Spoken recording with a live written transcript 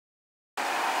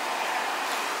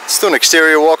Let's do an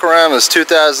exterior walk around. This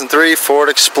 2003 Ford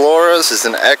Explorer. This is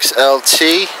an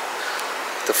XLT,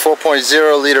 the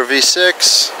 4.0 liter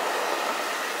V6.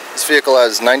 This vehicle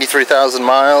has 93,000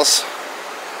 miles.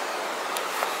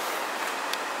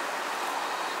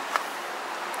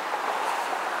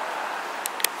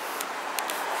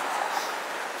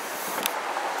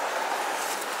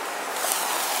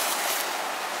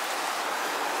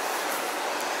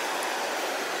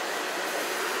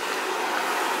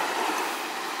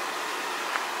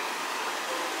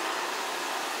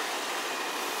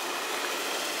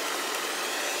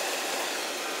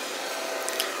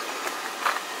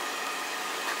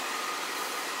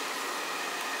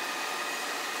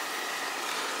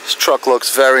 This truck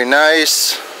looks very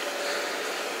nice.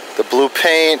 The blue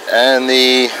paint and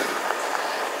the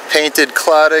painted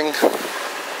cladding.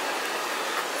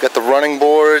 Got the running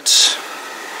boards.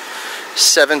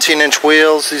 17-inch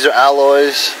wheels. These are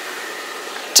alloys.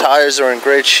 Tires are in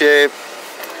great shape.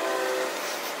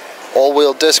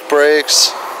 All-wheel disc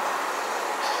brakes.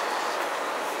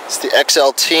 It's the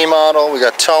XLT model. We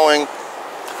got towing.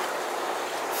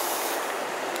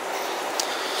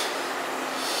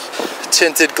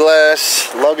 Tinted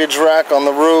glass, luggage rack on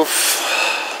the roof.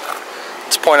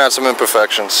 Let's point out some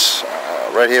imperfections.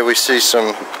 Right here we see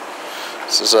some,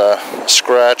 this is a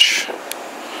scratch.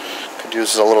 Could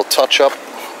use a little touch up.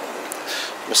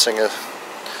 Missing a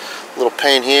little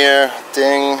paint here,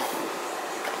 ding.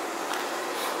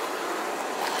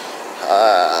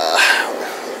 A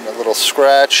little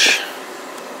scratch.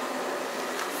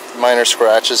 Minor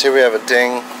scratches. Here we have a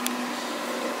ding. I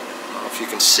don't know if you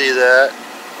can see that.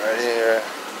 Right here.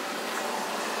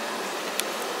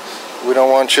 We don't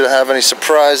want you to have any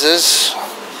surprises.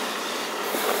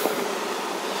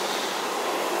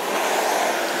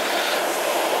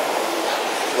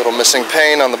 Little missing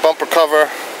paint on the bumper cover.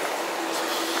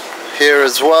 Here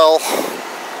as well.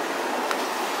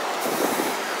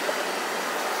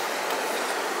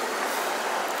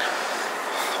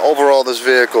 Overall, this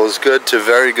vehicle is good to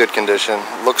very good condition.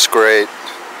 Looks great.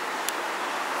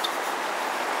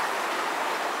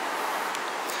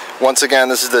 Once again,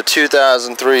 this is the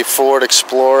 2003 Ford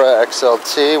Explorer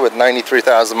XLT with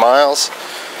 93,000 miles.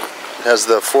 It has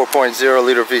the 4.0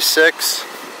 liter V6.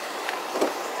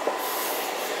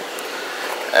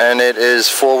 And it is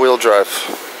four-wheel drive.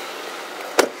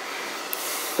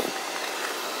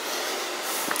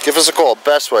 Give us a call,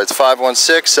 BESTWAY. It's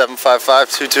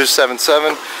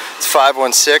 516-755-2277. It's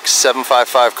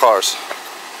 516-755-CARS.